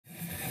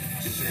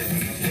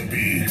The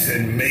beats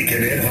and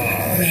making it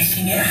hard.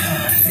 Making it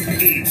hard.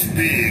 It's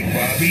Big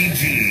Bobby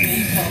G.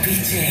 Big Bobby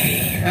G.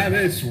 And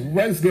it's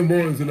Wednesday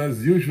mornings, and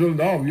as usual,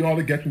 now we all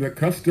are getting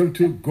accustomed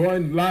to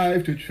going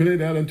live to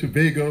Trinidad and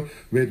Tobago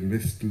with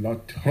Miss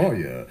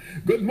Toya.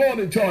 Good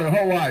morning, Toya.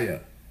 How are you?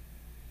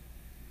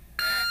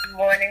 Good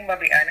morning,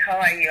 Bobby, and how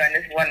are you on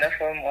this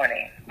wonderful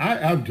morning? I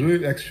am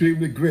doing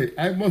extremely great.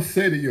 I must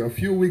say to you, a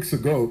few weeks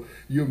ago,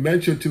 you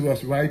mentioned to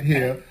us right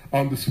here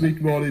on the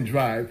Sweet Morning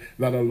Drive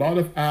that a lot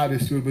of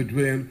artists will be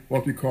doing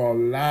what we call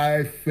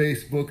live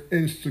Facebook,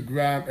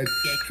 Instagram,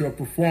 etc.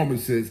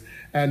 performances,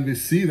 and we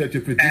see that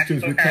your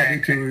predictions will come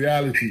into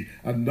reality.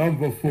 A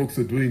number of folks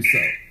are doing so.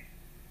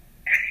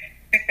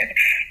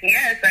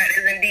 Yes, that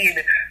is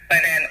indeed. But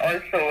then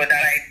also that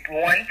I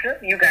want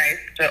you guys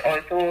to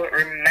also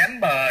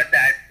remember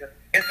that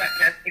it's not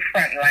just the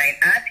frontline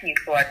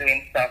artists who are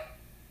doing stuff.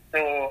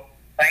 So,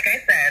 like I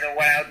said,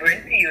 what I'll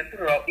bring to you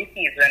throughout the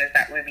season is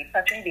that we'll be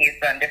touching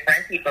base on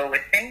different people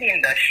within the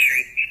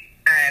industry.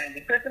 And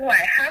the person who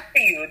I have for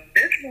you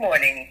this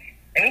morning,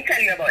 let me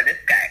tell you about this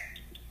guy.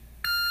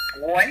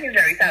 One, he's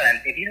very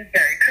talented. He's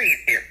very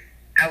creative.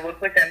 I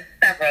worked with him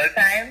several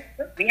times.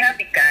 We have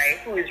the guy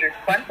who is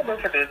responsible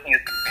for those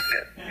music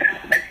videos.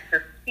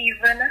 Mr.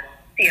 Steven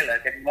Taylor.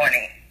 Good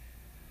morning.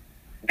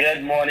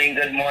 Good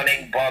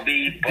morning,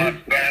 Bobby,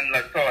 Bugsman,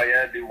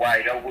 Latoya, the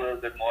wider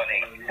world. Good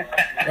morning.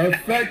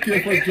 Thank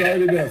you for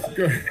joining us.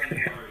 Good.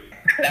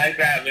 Thanks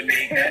for having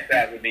me.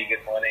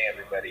 Good morning,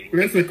 everybody.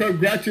 Listen,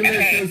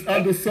 congratulations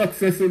on the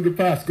success in the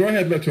past. Go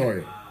ahead,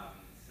 Latoya.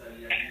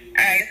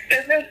 Alright,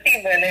 Mr.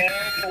 Steven, and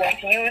we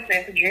want you to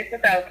introduce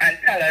yourself and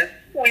tell us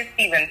who is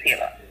Steven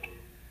Taylor.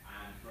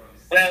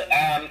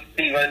 Well,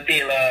 Steven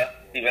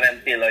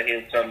M. Taylor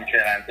hails from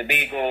Trinidad and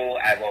Tobago.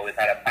 I've always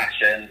had a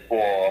passion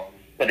for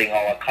putting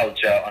our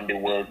culture on the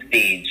world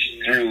stage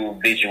through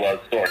visual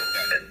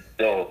storytelling.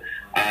 So,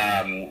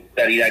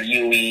 studied at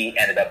UWI,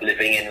 ended up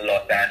living in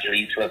Los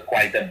Angeles for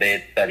quite a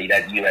bit, studied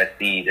at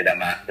USC, did a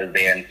master's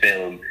there in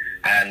film,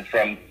 and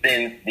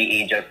since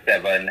the age of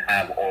 7,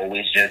 have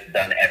always just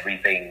done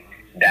everything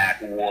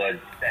that would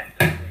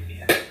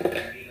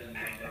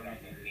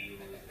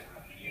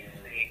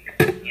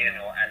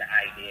and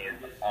ideas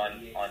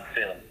on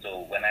film.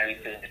 So when I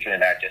returned to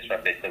Trinidad just for a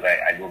bit, because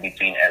I go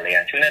between LA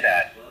and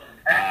Trinidad,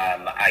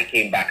 I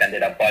came back and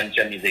did a bunch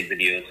of music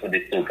videos for the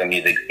soca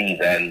music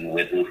season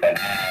with Rufan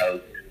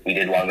House. We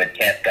did one with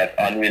Keskas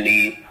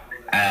Unreleased,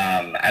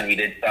 and we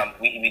did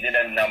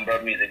a number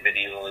of music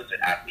videos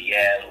with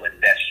ABL, with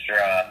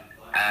Destra,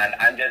 and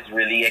I'm just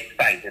really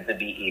excited to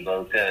be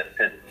able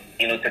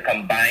to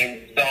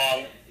combine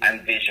song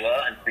and visual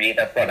and create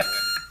a product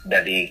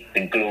that the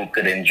globe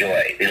could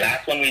enjoy. The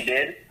last one we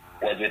did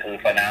was with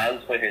Rufan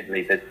House for his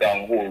latest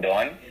song, Hold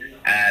On.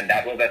 And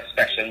that was a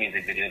special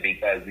music video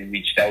because we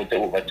reached out to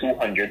over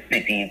 200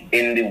 cities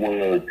in the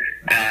world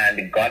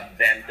and got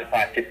them to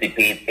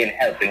participate in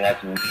helping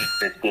us make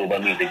this global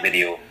music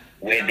video,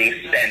 where they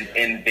sent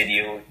in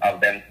videos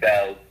of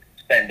themselves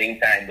spending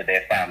time with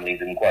their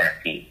families in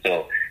quarantine.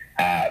 So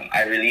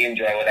I really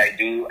enjoy what I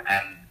do,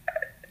 and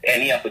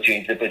any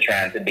opportunity to put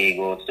Trinidad and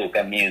Tobago,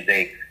 soca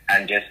music,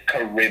 and just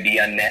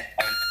Caribbean-ness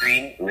on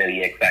screen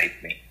really excites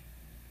me.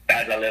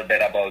 That's a little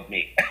bit about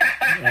me.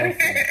 In a big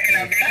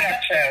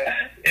nutshell.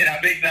 In a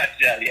big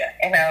nutshell, yeah.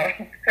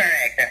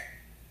 Correct.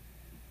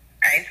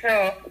 Alright,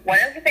 so one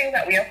of the things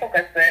that we are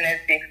focused on is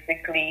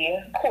basically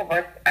the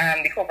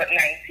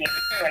COVID-19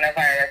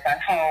 coronavirus and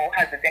how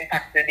has it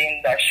impacted the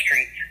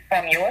industry.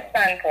 From your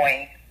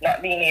standpoint,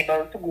 not being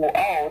able to go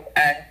out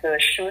and to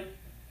shoot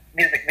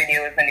music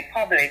videos in the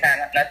public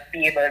and not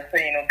be able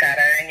to,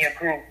 gather in your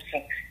groups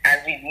as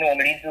we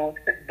normally do,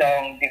 sit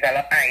down,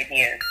 develop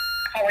ideas.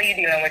 How are you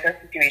dealing with a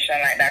situation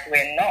like that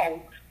where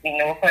now we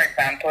know, for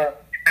example,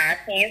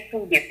 artists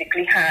who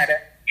basically had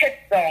hit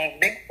songs,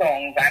 big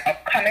songs, and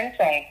upcoming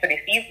songs for the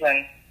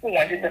season who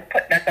wanted to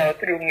put that out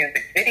through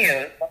music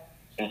videos,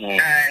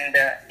 and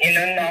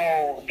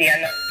now they are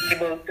not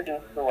able to do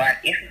so, and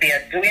if they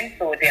are doing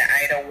so, they are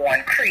either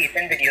one,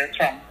 creating videos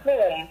from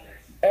home,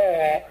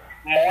 or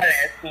more or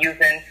less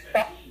using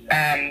stock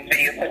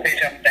video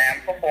footage of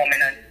them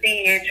performing on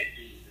stage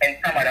in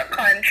some other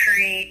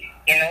country.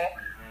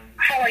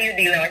 How are you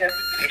dealing with a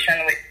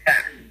situation with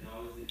that?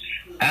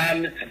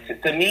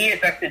 To me,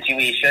 it's a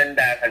situation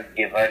that has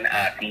given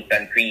artists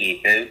and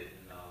creatives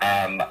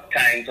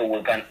time to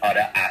work on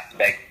other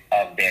aspects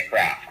of their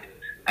craft.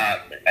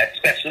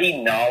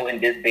 Especially now in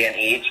this day and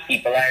age,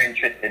 people are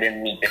interested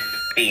in meeting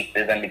the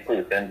faces and the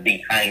person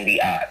behind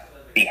the art,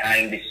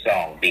 behind the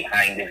song,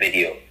 behind the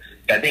video.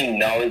 So I think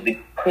now is the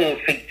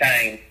perfect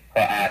time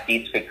for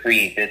artists, for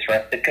creators, for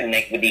us to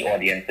connect with the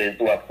audiences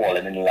who have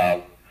fallen in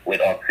love with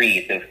our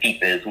creative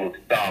pieces who have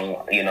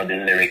sung, the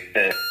lyrics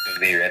to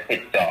various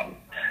hit songs.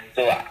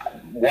 So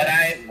what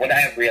I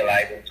have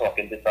realized in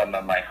talking to some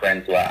of my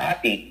friends who are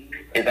artists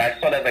is I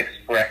sort of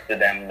expressed to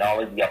them, now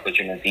is the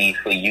opportunity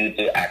for you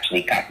to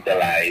actually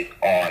capitalize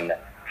on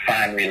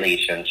fan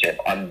relationship,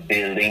 on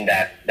building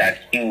that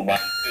human,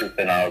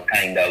 personal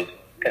kind of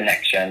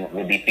connection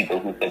with the people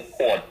who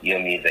support your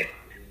music.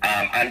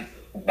 And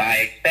by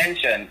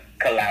extension,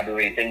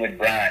 collaborating with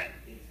brands.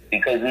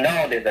 Because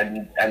now there's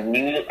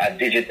a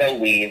digital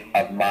wave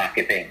of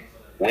marketing,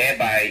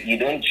 whereby you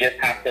don't just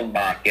have to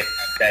market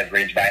a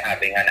beverage by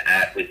having an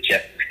ad with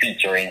just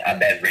featuring a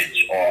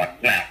beverage or a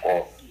snack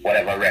or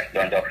whatever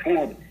restaurant or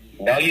food.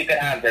 Now you can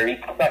have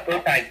very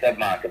subtle types of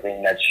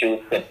marketing that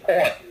shows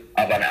support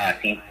of an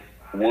artist's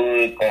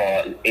work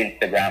or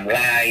Instagram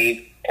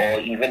Live,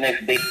 or even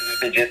if they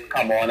to just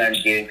come on and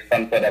give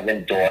some sort of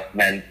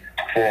endorsement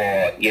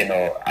for,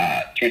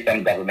 through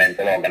some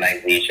governmental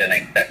organization,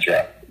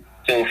 etc.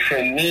 So for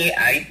me,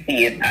 I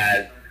see it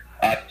as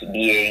us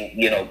being,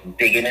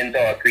 digging into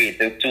our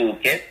creative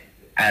toolkit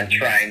and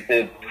trying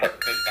to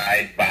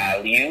provide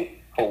value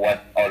for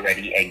what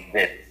already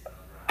exists.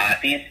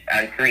 Artists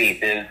and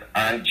creatives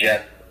aren't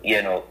just,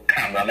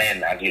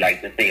 cameramen, as you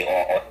like to say,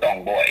 or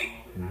song boys.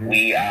 Mm-hmm.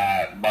 We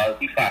are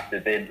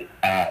multifaceted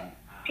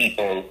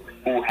people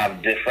who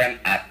have different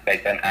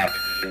aspects and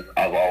avenues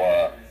of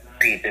our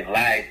creative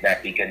lives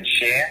that we can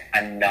share,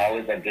 and now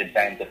is a good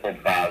time to put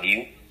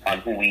value on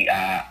who we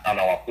are on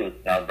our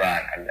personal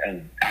brand.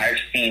 And I've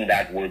seen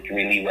that work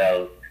really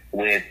well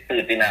with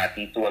certain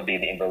artists who have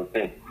been able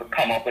to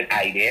come up with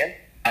ideas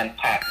and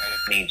partner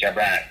with major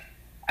brands.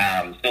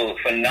 So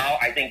for now,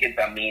 I think it's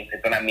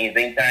an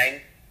amazing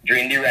time.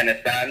 During the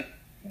Renaissance,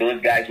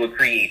 those guys were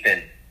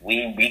creating.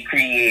 We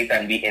create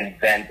and we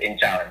invent in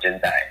challenging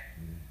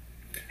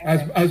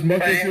times. As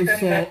much as you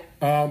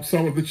saw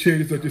some of the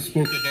changes that you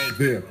spoke about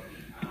there,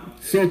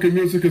 soca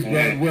music is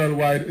brand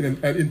worldwide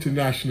and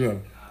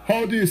international.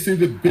 How do you see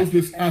the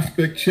business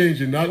aspect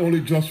changing, not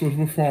only just for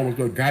performers,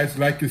 but guys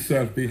like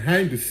yourself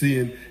behind the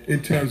scene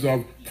in terms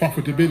of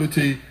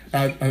profitability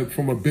and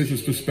from a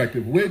business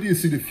perspective? Where do you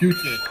see the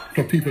future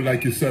for people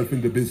like yourself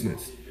in the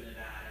business?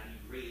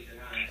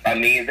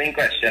 Amazing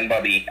question,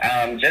 Bobby.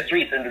 Just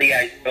recently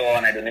I saw,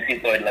 and I don't know if you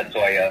saw it,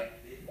 Toya,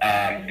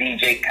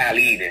 DJ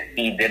Khalid,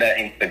 he did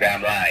an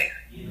Instagram Live.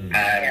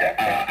 And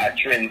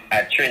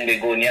a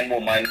Trinidadian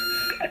woman,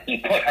 he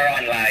put her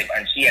on live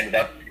and she ended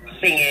up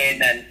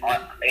singing and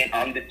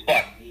on the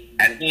spot.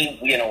 And he,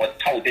 was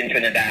touting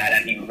Trinidad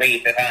and he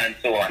rated her and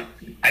so on.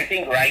 I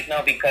think right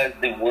now, because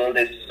the world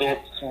is so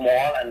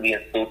small and we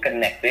are so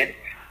connected,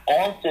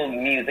 also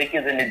music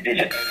is in a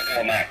digital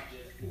format.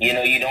 You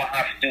don't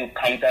have to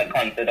come to a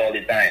concert all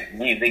the time.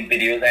 Music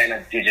videos are in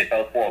a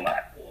digital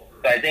format.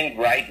 So I think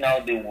right now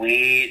the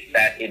way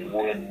that it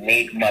would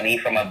make money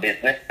from a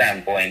business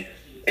standpoint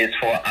is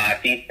for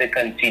artists to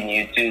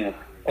continue to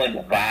put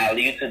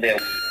value to their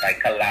work by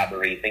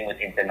collaborating with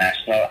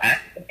international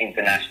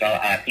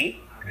artists,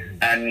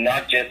 and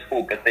not just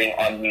focusing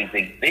on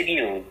music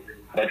videos,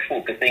 but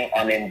focusing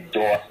on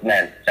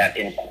endorsements that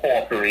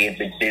incorporate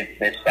the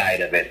business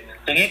side of it.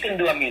 So you can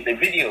do a music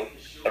video,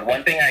 but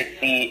one thing I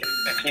see,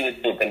 especially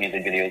with soca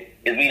music videos,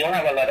 is we don't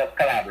have a lot of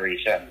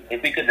collaboration.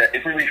 If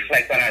we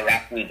reflect on a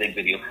rap music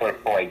video,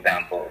 for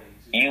example,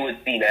 you would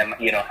see them,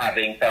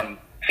 having some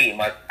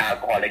famous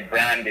alcoholic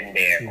brand in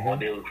there, or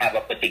they'll have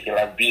a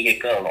particular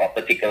vehicle or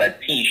particular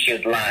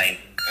T-shirt line,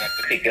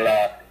 or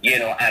particular,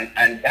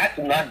 and that's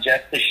not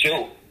just the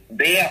show.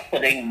 They are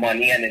putting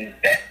money and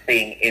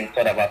investing in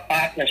sort of a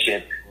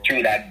partnership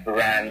through that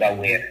brand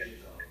awareness.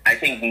 I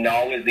think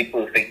now is the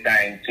perfect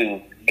time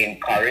to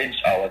encourage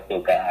our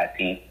soca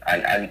artists,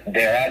 and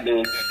there are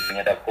those doing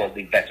it, of course,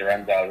 the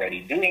veterans are already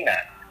doing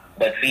that,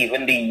 but for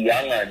even the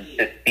young ones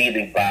to see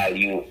the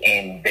value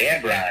in their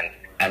brand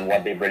and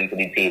what they bring to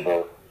the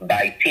table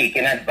by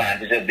taking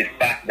advantage of the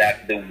fact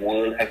that the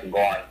world has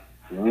gone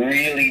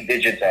really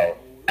digital,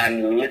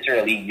 and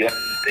literally your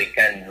music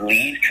can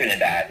leave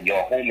Trinidad,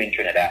 your home in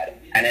Trinidad,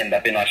 and end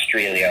up in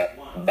Australia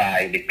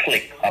by the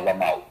click of a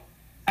mouse,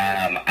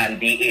 and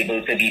be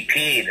able to be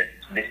paid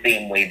the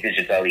same way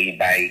digitally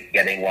by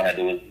getting one of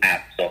those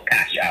apps or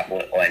Cash App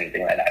or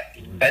anything like that.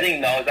 So I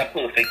think now is a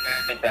perfect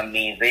time. It's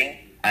amazing,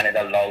 and it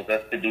allows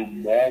us to do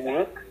more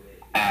work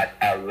at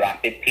a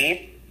rapid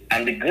pace.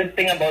 And the good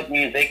thing about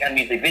music and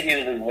music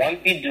videos is once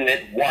you do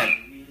it once,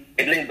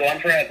 it lives on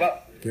forever.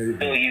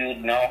 So you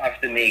now have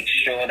to make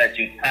sure that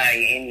you tie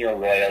in your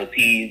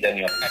royalties and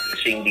your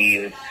publishing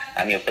deals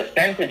and your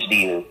percentage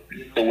deals.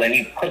 So when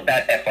you put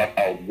that effort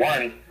out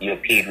once, you're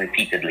paid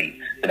repeatedly.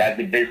 So that's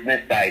the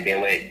business side. They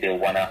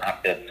want to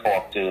have to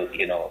talk to,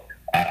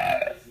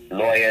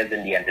 lawyers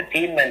in the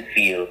entertainment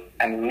field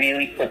and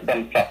really put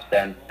some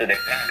substance to their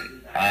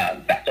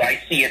plan. That's why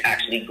I see it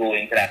actually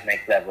going to that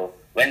next level.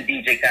 When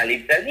DJ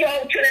Khalid says, yo,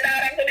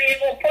 Trinidad, I'm going to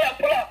go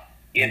pull up.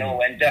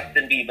 When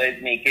Justin Bieber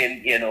is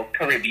making,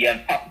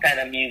 Caribbean pop kind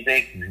of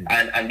music,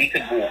 and we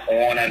could go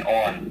on and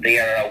on. They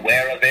are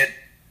aware of it,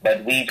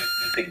 but we just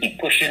need to keep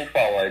pushing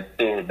forward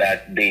so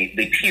that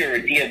the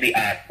purity of the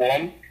art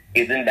form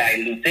isn't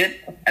diluted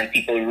and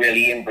people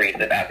really embrace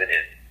it as it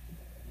is.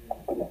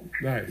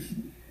 Nice.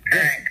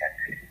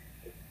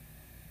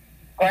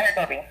 Go ahead,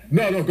 Bobby.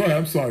 No, go ahead.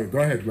 I'm sorry. Go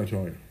ahead,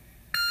 Latoya.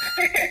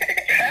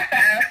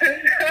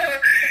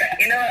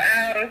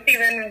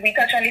 Stephen, we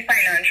touched on the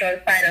financial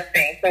side of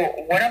things. So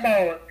what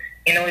about,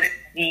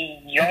 the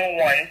young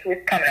ones who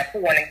is coming up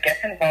who want to get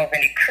involved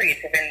in the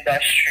creative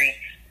industry?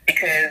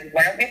 Because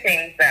one of the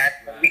things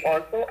we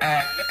also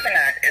are looking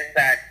at is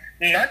that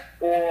not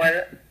all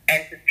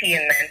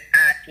entertainment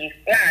artists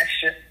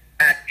slash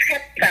are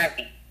tech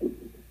savvy,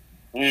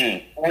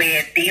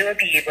 where they will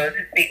be able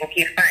to say,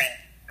 okay, fine,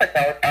 put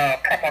out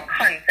proper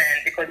content,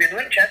 because you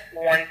don't just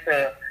want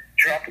to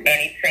drop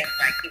anything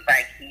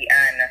wacky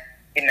and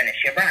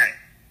diminish your brand.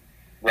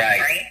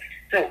 Right?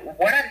 So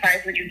what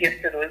advice would you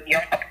give to those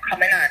young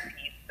upcoming artists,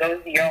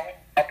 those young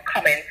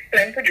upcoming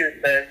film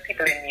producers,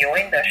 people in your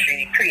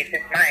industry,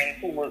 creative minds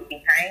who work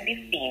behind the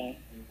scenes,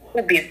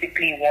 who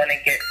basically want to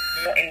get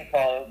more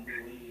involved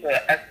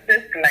to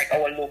assist like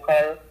our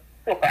local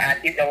soca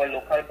artists, our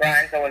local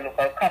brands, our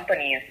local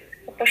companies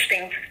to push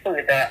things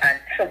further and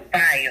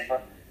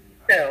survive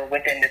still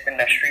within this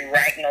industry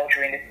right now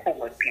during this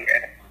COVID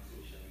period?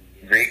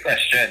 Great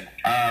question.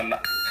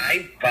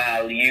 I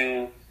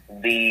value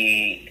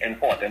the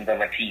importance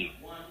of a team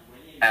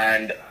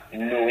and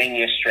knowing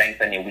your strengths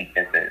and your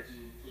weaknesses.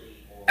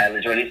 I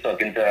literally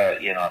talking to a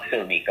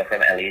filmmaker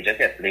from LA just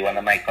yesterday, one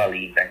of my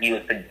colleagues, and he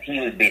was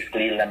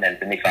basically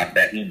lamenting the fact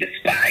that he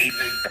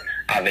despises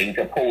having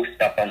to post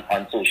stuff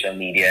on social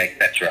media,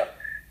 etc.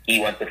 He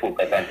wants to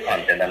focus on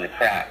content and the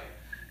craft.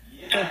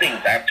 Two things.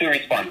 I have two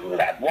responses to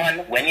that.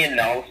 One, when you're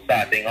now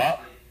starting off,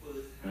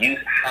 you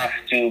have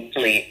to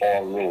play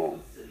all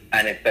roles,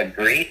 and it's a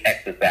great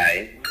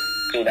exercise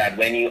so that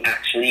when you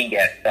actually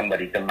get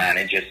somebody to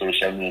manage your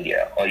social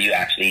media, or you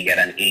actually get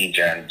an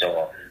agent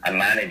or a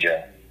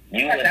manager,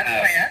 you would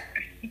have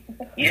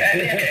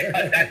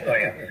that's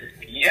Toya.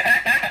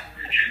 Yeah,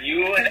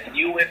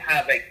 you would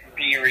have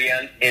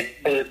experienced it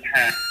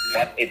firsthand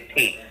what it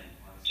takes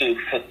to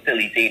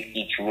facilitate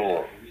each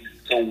role.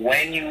 So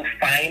when you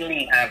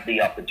finally have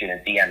the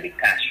opportunity and the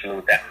cash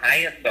flow to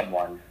hire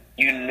someone,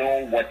 you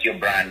know what your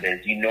brand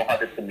is, you know how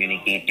to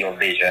communicate your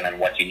vision and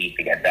what you need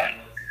to get done.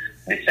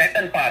 The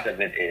second part of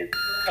it is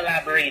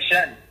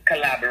collaboration.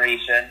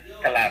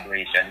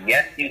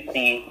 Yes, you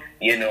see,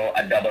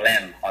 a double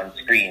M on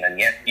screen, and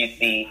yes, you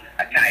see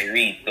a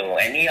Tyrese or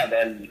any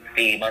other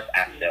famous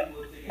actor,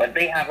 but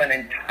they have an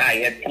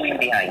entire team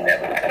behind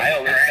them. I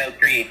always tell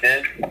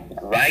creatives,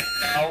 right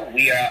now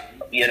we are,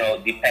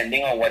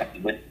 depending on what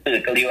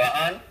circle you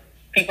are on,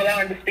 people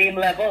are on the same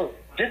level.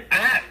 Just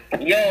ask,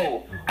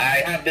 yo,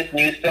 I have this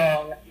new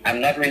song. I'm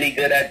not really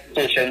good at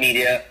social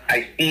media.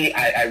 I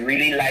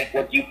really like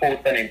what you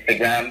post on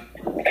Instagram.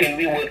 Can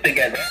we work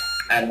together?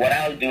 And what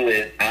I'll do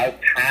is I'll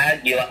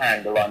tag your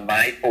handle on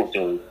my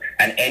photos.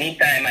 And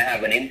anytime I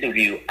have an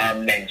interview,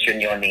 I'll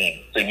mention your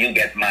name so you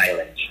get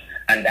mileage.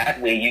 And that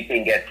way you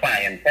can get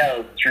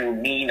clientele through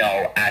me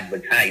now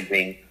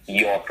advertising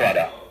your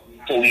product.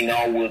 So we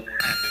now work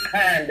hand in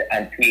hand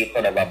and create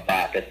sort of a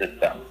barter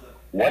system.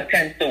 What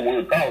tends to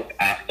work out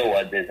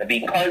afterwards is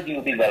because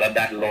you develop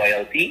that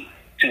loyalty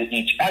to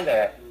each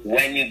other,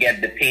 when you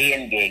get the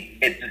paying gig,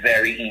 it's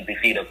very easy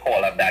for you to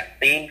call up that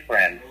same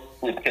friend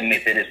who's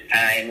committed his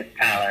time, his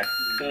talent,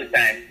 his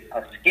time,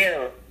 a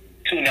skill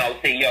to now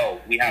say, yo,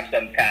 we have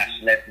some cash,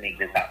 let's make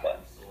this happen.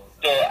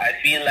 So I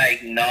feel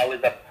like now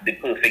is the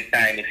perfect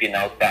time if you're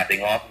now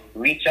starting off.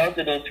 Reach out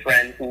to those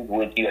friends whose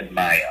work you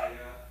admire.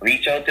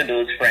 Reach out to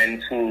those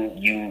friends who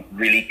you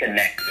really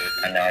connect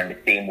with and are on the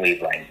same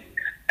wavelength.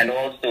 And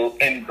also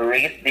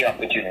embrace the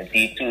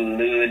opportunity to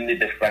learn the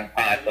different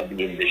parts of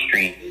the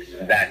industry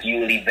that you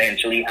will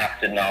eventually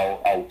have to now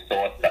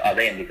outsource to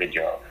other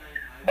individuals.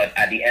 But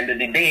at the end of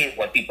the day,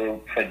 what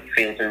people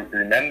fail to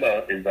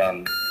remember is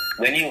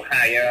when you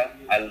hire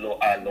a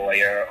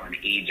lawyer or an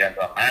agent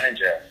or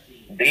manager,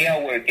 they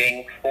are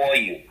working for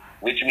you,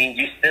 which means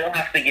you still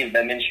have to give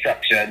them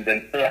instructions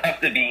and still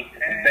have to be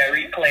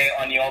very clear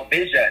on your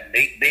vision.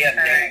 They are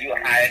there, you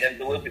hire them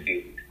to work with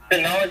you. So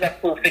now is a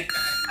perfect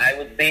time, I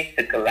would say,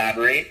 to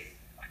collaborate,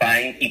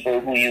 find people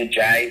who you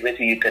jive with,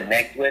 who you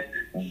connect with,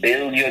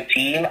 build your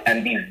team,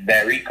 and be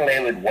very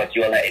clear with what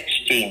you are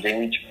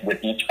exchanging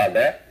with each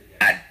other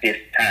at this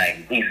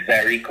time. Be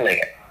very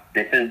clear.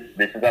 This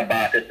is a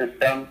barter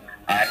system.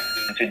 I'm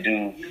going to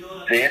do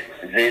this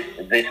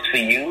for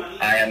you.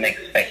 I am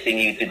expecting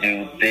you to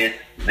do this,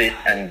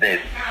 and this.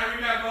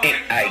 If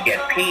I get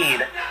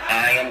paid,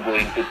 I am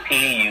going to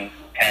pay you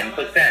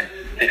 10%,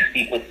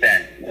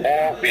 50%,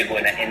 or we're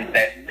going to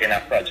invest in a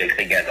project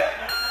together.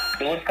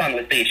 Those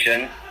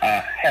conversations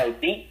are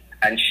healthy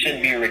and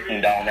should be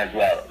written down as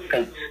well.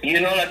 Because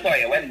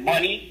Toya, when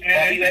money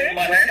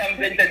comes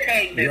into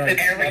take, this is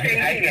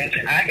everything.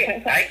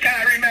 I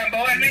can't remember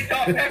when we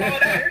talked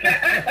about that.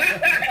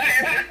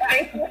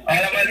 All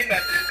of a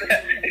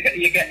sudden,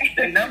 you get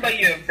the number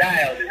you've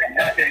dialed is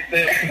not in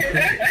service.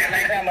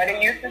 My grandmother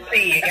used to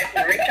say, you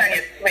get rich on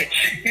your switch.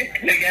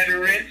 You get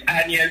rich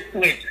on your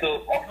switch.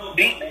 So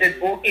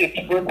it's okay.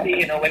 People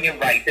say, when you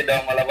write it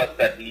down all of a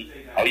sudden,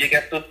 how you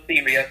get so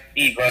serious,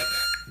 even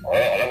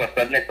all of a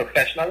sudden it's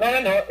professional.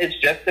 No. It's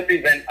just to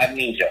prevent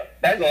amnesia.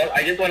 That's all.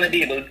 I just want to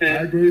be able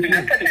to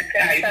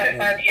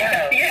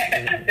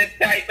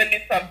type in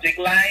the subject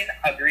line,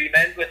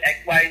 agreement with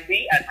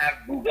XYZ, and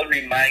have Google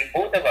remind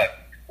both of us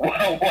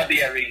what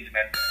the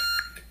arrangement.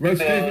 Well,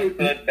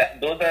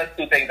 those are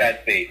two things I'd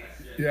say.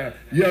 Yeah,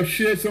 you have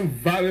shared some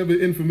valuable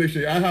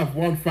information. I have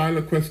one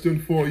final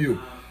question for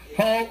you.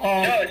 How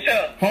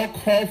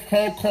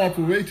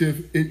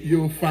cooperative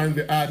you'll find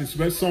the artist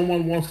when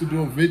someone wants to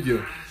do a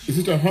video? Is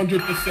it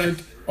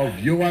 100% of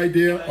your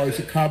idea, or is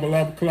it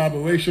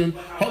collaboration?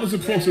 How does the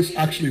process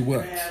actually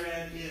work?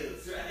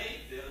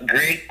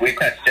 Great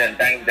question.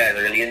 Thanks, guys. I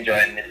really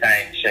enjoying this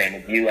time sharing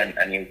with you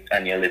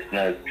and your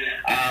listeners.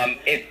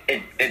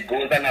 It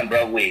goes a number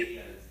of ways.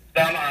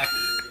 Some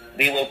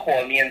they will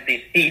call me and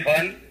say,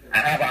 Stephen, I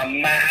have a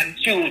mad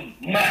tune,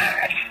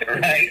 mad,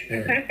 right?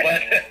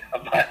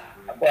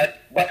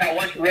 but I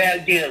want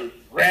real deals,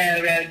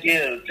 real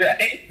deals,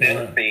 right?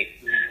 They'll say.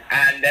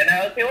 And then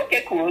I'll say,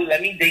 okay, cool,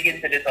 let me dig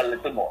into this a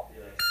little more.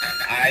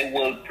 I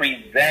will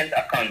present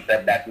a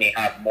concept that may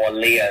have more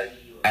layers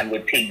and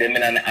will take them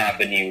in an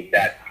avenue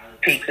that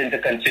takes into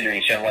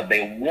consideration what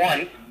they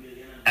want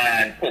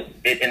and puts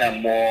it in a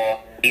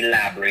more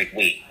elaborate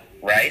way,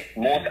 right?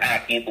 Most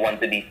artists want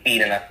to be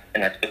seen in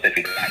a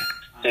specific light.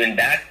 So in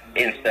that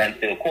instance,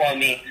 they'll call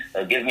me,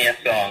 they'll give me a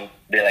song,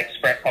 they'll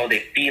express how they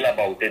feel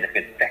about it. If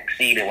it's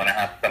sexy, they want to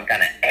have some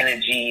kind of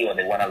energy, or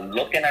they want to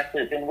look in a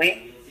certain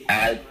way,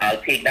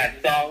 I'll take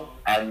that song,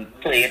 I'll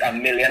play it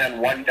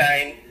 1,000,001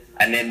 times,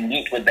 and then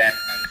meet with them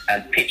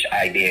and pitch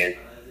ideas,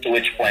 to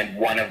which point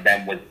one of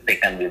them would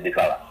stick and will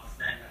develop.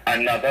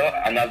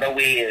 Another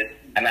way is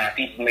an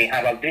artist may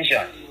have a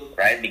vision,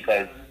 right?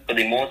 Because for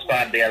the most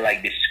part, they're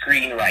like the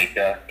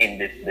screenwriter in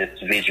this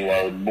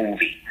visual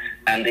movie.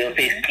 And they'll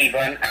say,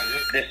 Stephen, I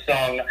wrote this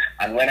song,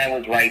 and when I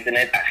was writing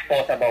it, I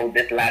thought about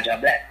this Laja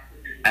Bless.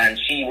 And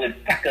she would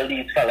tackle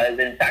these fellas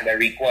in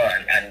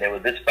Sagariqua, and there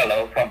was this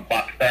fellow from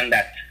Boston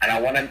and I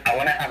wanna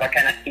have a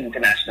kind of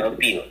international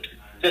feel.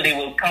 So they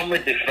will come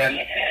with different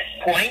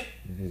points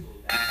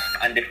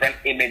and different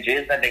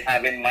images that they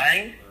have in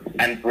mind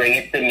and bring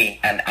it to me,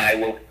 and I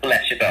will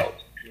flesh it out.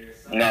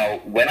 Now,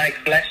 when I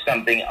flesh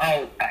something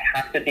out, I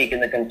have to take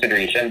into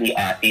consideration the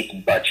artist's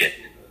budget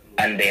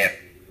and their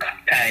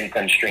time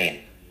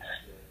constraints.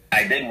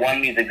 I did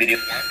one music video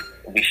once,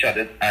 we shot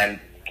it and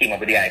came up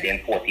with the idea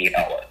in 48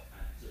 hours.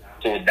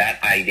 So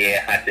that idea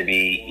had to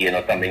be,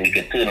 something we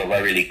could turn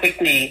over really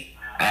quickly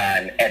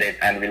and edit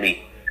and release.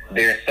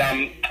 There's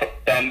some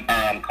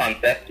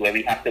concepts where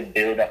we have to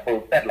build a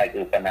full set, like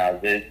open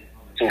houses.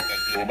 So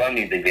for global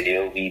music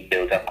video, we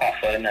built a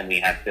coffin, and we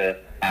had to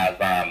have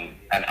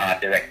an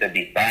art director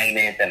design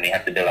it, and we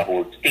had to build a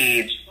whole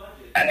stage.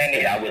 And then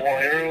there's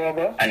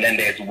wardrobe, and then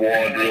there's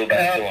wardrobe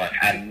and so on,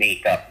 and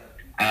makeup.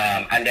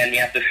 And then we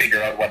have to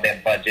figure out what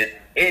their budget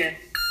is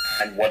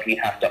and what we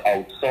have to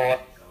outsource,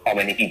 how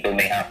many people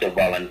may have to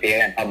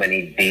volunteer, and how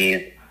many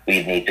days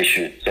we need to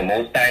shoot. So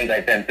most times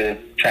I tend to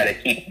try to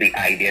keep the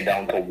idea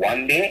down to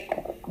 1 day,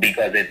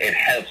 because it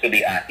helps with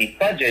the artist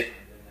budget,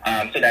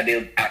 so that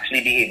they'll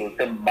actually be able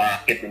to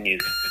market the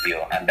music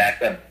video. And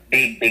that's a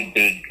big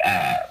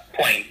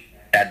point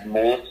that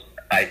most,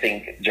 I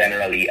think,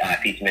 generally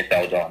artists miss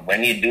out on.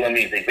 When you do a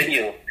music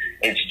video,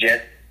 it's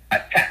just a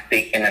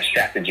tactic and a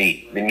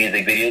strategy. The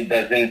music video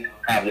doesn't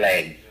have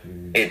legs.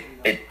 It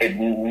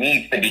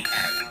needs to be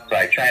carried. So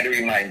I try to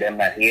remind them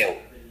that,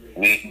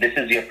 this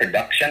is your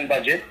production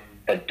budget,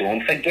 but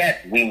don't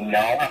forget, we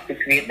now have to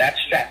create that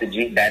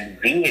strategy, that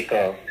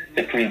vehicle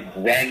to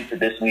present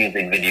this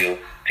music video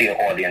to your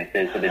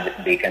audiences so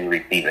that they can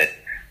receive it.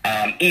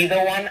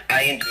 Either one,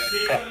 I enjoy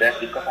the process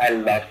because I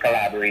love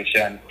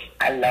collaboration.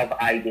 I love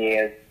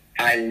ideas.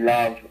 I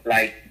love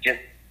just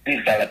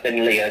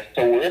developing layers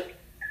to it.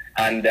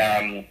 And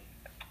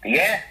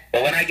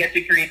but when I get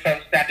to create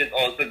from scratch, it's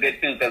also good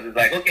too, because it's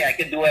like, okay, I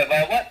can do whatever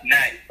I want.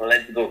 Nice,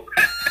 let's go.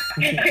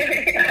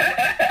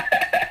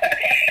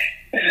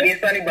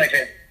 Based on the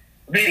budget.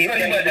 Based on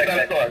the budget,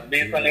 of course.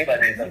 Based on the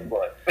budget, of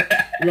course.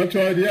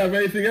 Toya, do you have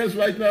anything else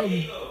right now?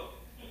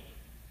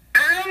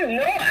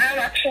 No, I'm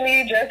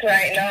actually just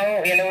right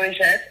now,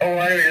 just all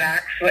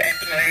relaxed, so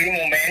enjoy the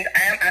moment.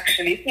 I am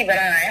actually, Stephen and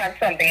I have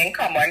something in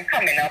common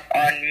coming up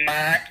on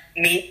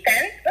May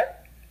 10th.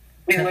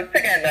 We worked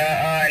together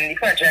on the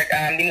project,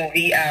 the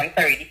movie,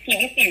 the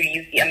TV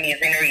series, The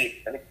Amazing Race.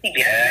 The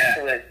CBS.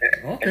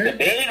 Okay. It's a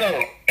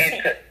bagel.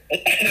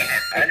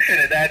 I'm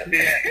sure that's it.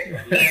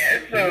 Yeah,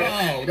 so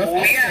wow, that's we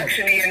awesome.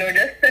 actually,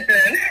 just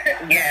sitting,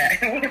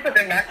 we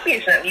sitting back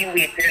patiently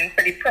waiting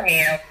for the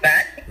premiere of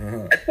that.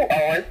 A 2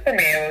 hours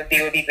premiere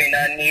they will be going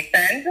on May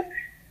 10th.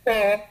 So,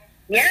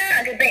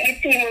 I think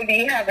the team will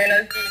be having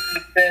a Zoom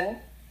meeting.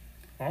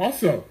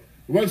 Awesome.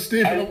 Well,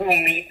 Steve, I'll go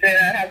meet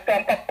and have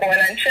some popcorn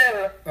and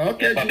chill.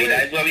 Okay, Bobby,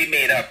 that's what we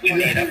made up. We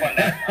made up on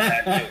that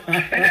show.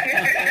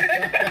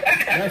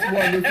 That's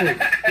wonderful.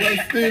 Well,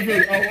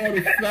 Stephen, I want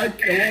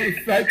to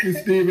thank you,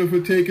 Stephen, for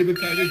taking the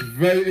time. It's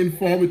very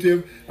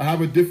informative. I have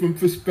a different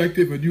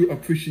perspective, a new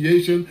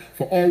appreciation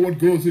for all what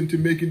goes into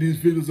making these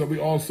videos that we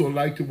also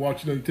like to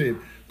watch and entertain.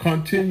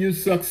 Continued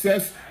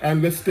success,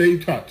 and let's stay in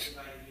touch.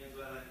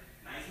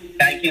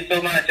 Thank you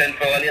so much. And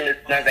for all your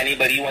listeners,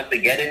 anybody who wants to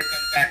get in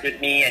contact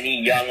with me,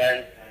 any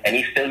young'uns,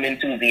 any film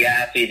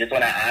enthusiasts, you just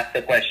want to ask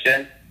a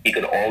question, you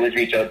could always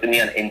reach out to me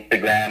on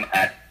Instagram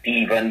at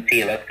Stephen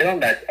Taylor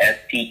Film. That's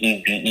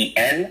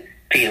STEVEN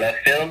tailor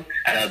film,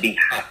 and I'll be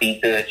happy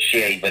to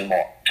share even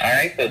more. All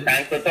right, so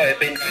thanks for Toya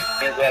for inviting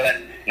me as well,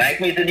 and nice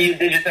meeting you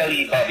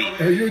digitally, Bobby.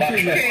 You too,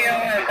 Bobby. man. Okay, oh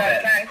my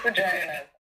God, thanks for joining us.